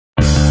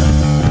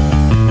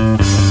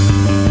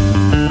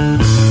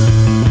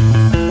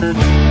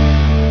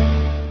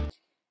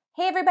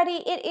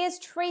everybody, it is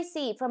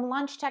Tracy from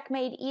Launch Tech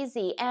Made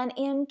Easy, and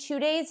in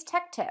today's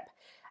tech tip,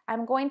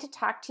 I'm going to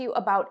talk to you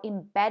about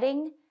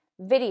embedding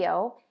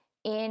video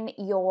in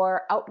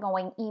your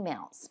outgoing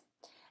emails.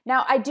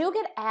 Now, I do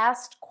get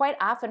asked quite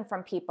often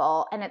from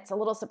people, and it's a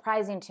little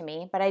surprising to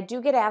me, but I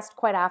do get asked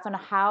quite often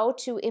how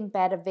to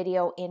embed a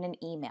video in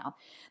an email.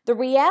 The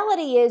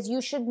reality is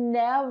you should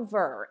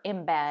never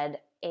embed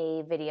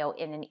a video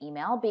in an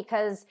email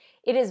because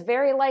it is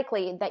very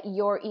likely that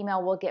your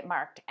email will get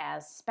marked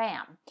as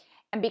spam.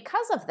 And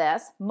because of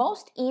this,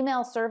 most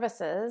email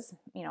services,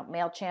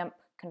 MailChimp,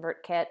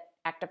 ConvertKit,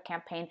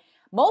 ActiveCampaign,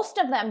 most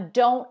of them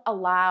don't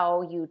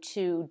allow you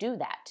to do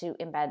that, to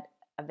embed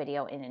a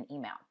video in an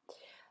email.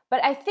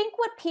 But I think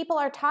what people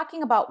are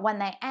talking about when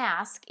they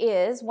ask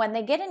is when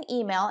they get an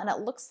email and it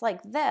looks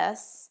like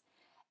this,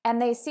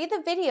 and they see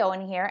the video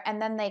in here,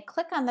 and then they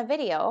click on the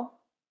video,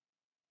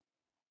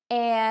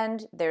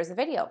 and there's the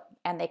video,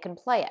 and they can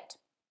play it.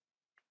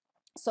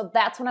 So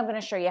that's what I'm going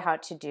to show you how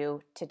to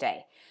do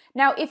today.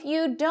 Now, if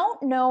you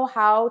don't know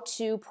how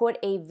to put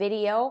a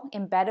video,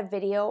 embed a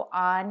video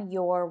on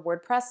your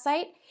WordPress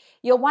site,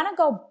 you'll want to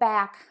go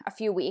back a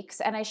few weeks,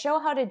 and I show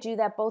how to do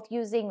that both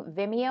using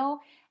Vimeo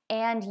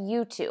and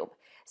YouTube.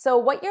 So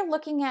what you're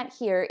looking at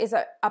here is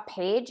a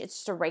page. It's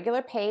just a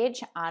regular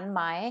page on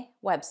my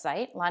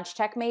website,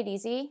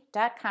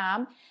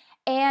 LaunchTechMadeEasy.com.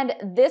 And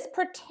this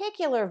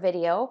particular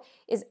video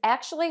is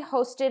actually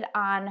hosted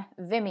on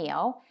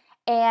Vimeo,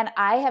 and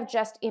I have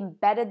just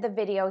embedded the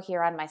video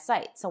here on my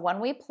site. So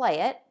when we play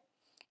it,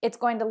 it's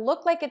going to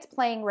look like it's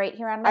playing right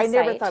here on my site.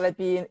 I never thought it'd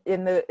be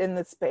in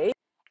the space.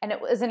 And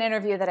it was an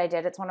interview that I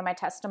did. It's one of my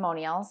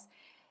testimonials.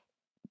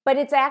 But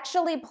it's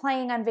actually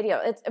playing on video.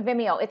 It's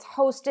Vimeo. It's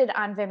hosted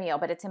on Vimeo,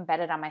 but it's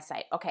embedded on my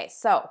site. Okay,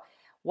 so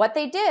what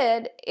they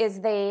did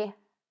is the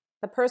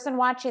person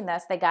watching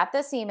this, they got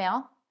this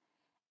email,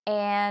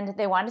 and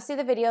they want to see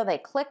the video. They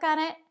click on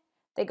it,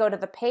 they go to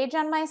the page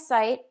on my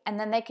site, and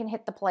then they can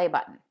hit the play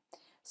button.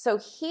 So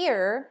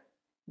here,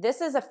 this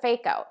is a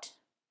fake out.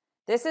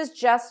 This is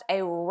just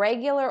a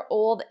regular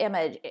old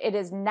image. It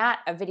is not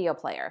a video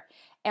player.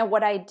 And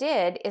what I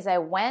did is I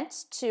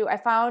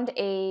found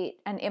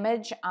an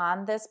image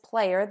on this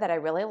player that I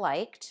really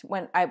liked.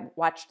 When I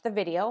watched the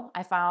video,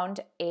 I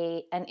found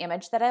an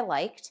image that I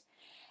liked.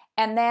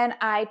 And then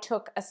I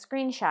took a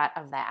screenshot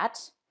of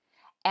that.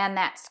 And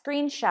that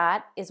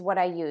screenshot is what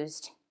I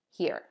used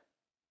here.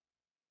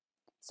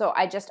 So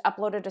I just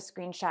uploaded a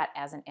screenshot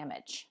as an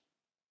image.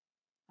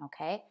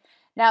 Okay.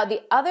 Now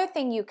the other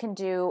thing you can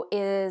do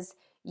is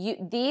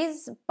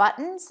these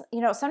buttons,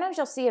 sometimes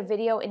you'll see a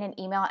video in an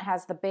email, it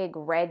has the big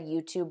red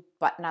YouTube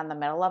button on the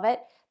middle of it.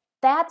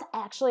 That's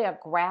actually a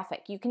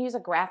graphic. You can use a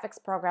graphics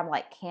program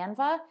like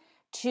Canva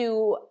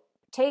to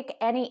take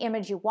any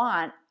image you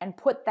want and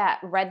put that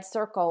red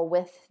circle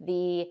with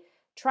the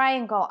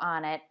triangle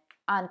on it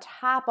on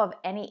top of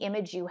any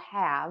image you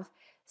have,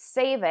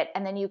 save it,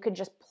 and then you could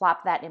just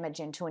plop that image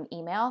into an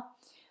email.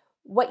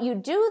 What you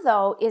do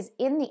though is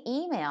in the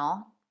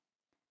email,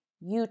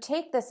 you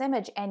take this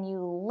image and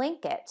you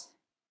link it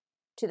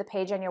to the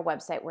page on your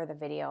website where the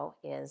video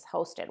is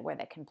hosted, where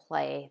they can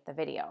play the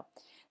video.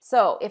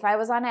 So if I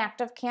was on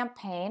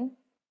ActiveCampaign,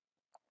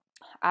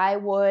 I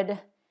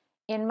would,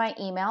 in my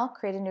email,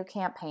 create a new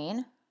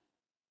campaign.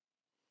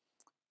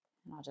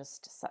 I'll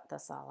just set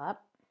this all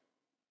up.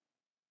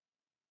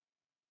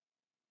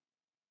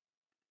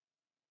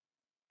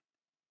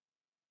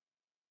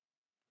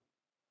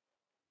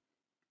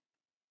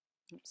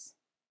 Oops.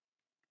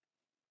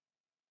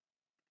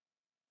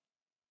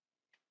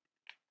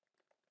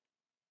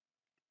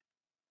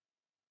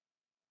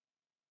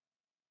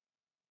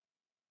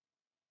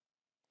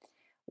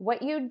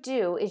 What you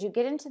do is you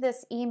get into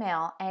this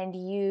email and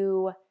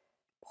you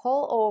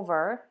pull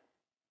over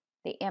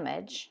the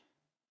image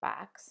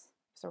box.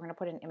 So we're going to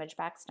put an image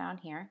box down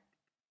here.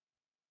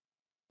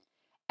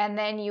 And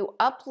then you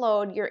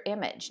upload your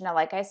image. Now,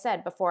 like I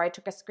said before, I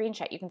took a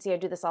screenshot. You can see I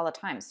do this all the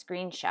time.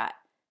 Screenshot,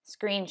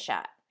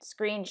 screenshot,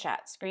 screenshot,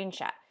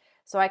 screenshot.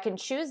 So I can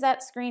choose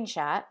that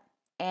screenshot,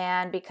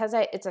 and because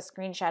it's a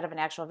screenshot of an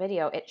actual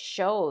video, it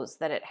shows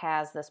that it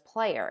has this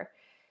player.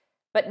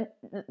 But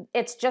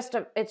it's just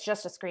a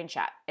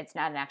screenshot. It's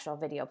not an actual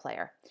video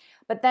player.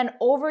 But then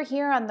over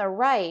here on the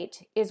right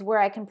is where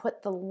I can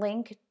put the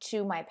link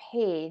to my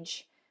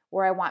page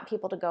where I want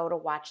people to go to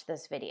watch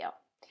this video.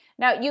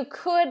 Now, you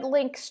could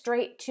link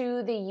straight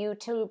to the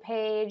YouTube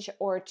page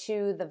or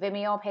to the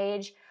Vimeo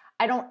page.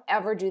 I don't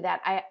ever do that.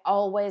 I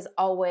always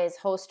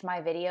host my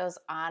videos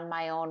on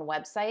my own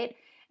website.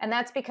 And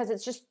that's because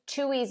it's just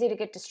too easy to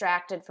get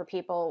distracted for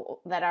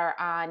people that are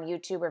on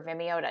YouTube or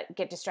Vimeo to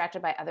get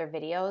distracted by other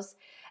videos.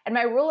 And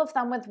my rule of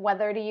thumb with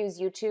whether to use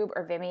YouTube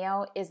or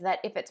Vimeo is that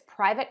if it's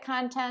private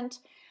content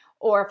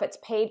or if it's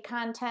paid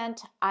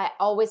content, I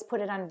always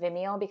put it on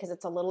Vimeo because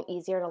it's a little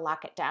easier to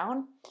lock it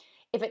down.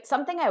 If it's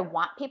something I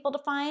want people to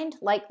find,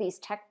 like these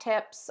tech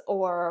tips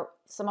or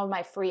some of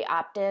my free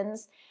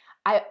opt-ins,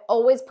 I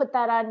always put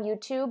that on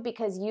YouTube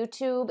because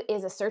YouTube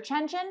is a search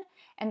engine.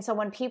 And so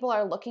when people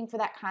are looking for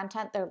that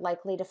content, they're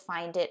likely to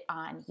find it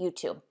on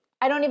YouTube.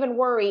 I don't even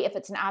worry if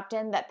it's an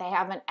opt-in that they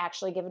haven't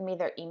actually given me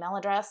their email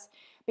address,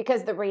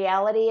 because the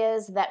reality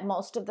is that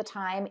most of the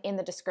time in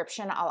the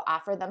description, I'll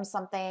offer them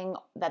something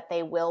that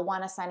they will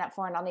want to sign up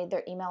for, and I'll need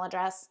their email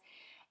address.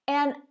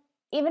 And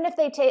even if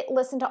they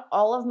listen to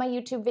all of my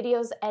YouTube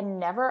videos and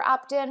never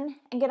opt in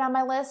and get on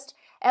my list,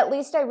 at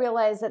least I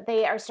realize that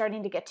they are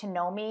starting to get to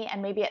know me,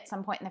 and maybe at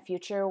some point in the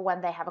future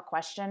when they have a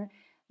question,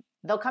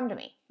 they'll come to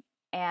me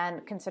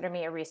and consider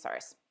me a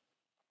resource.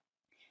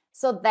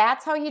 So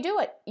that's how you do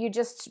it. You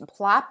just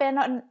plop in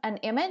an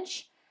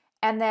image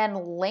and then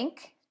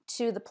link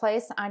to the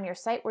place on your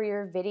site where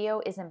your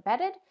video is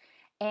embedded,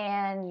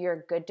 and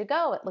you're good to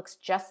go. It looks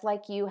just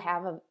like you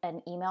have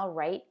an email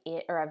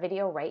or a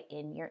video right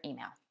in your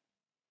email.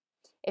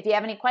 If you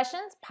have any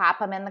questions, pop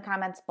them in the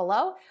comments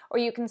below, or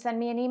you can send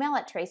me an email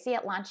at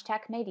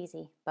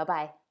Tracy@LaunchTechMadeEasy.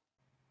 Bye-bye.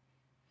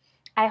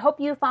 I hope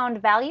you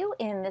found value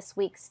in this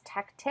week's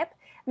tech tip.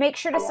 Make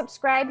sure to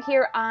subscribe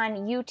here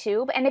on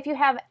YouTube. And if you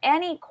have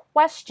any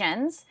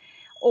questions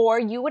or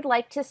you would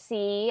like to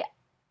see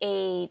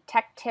a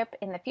tech tip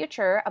in the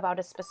future about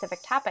a specific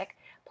topic,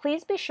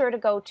 please be sure to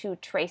go to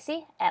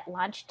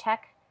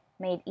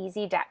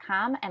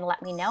Tracy@LaunchTechMadeEasy.com and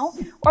let me know,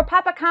 or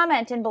pop a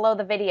comment in below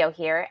the video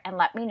here and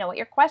let me know what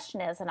your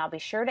question is, and I'll be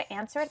sure to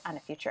answer it on a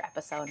future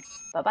episode.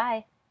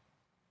 Bye-bye.